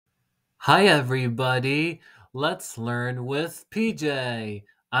Hi, everybody. Let's learn with PJ.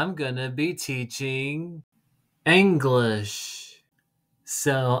 I'm gonna be teaching English.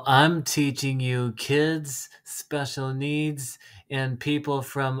 So, I'm teaching you kids, special needs, and people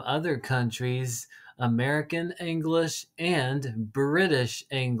from other countries American English and British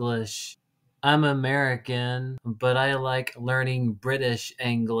English. I'm American, but I like learning British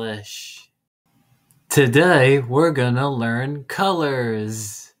English. Today, we're gonna learn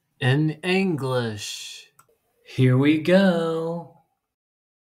colors in English. Here we go.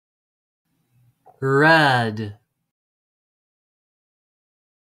 Red,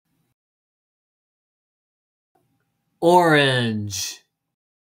 orange,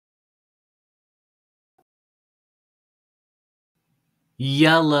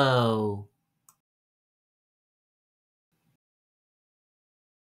 yellow,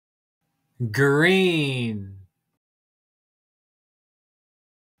 green,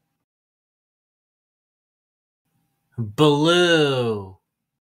 blue,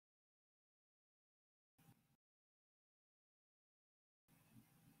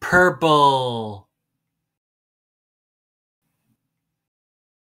 purple,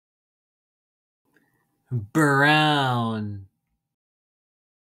 brown,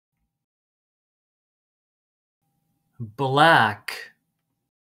 black,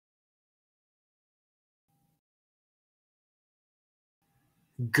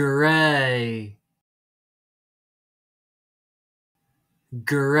 gray,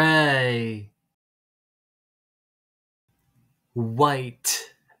 gray,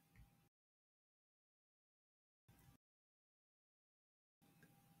 white,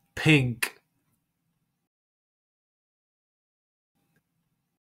 pink.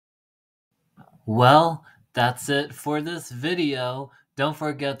 Well, that's it for this video. Don't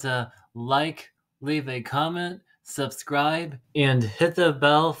forget to like, leave a comment, subscribe, and hit the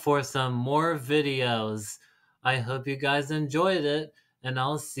bell for some more videos. I hope you guys enjoyed it, and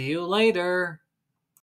I'll see you later.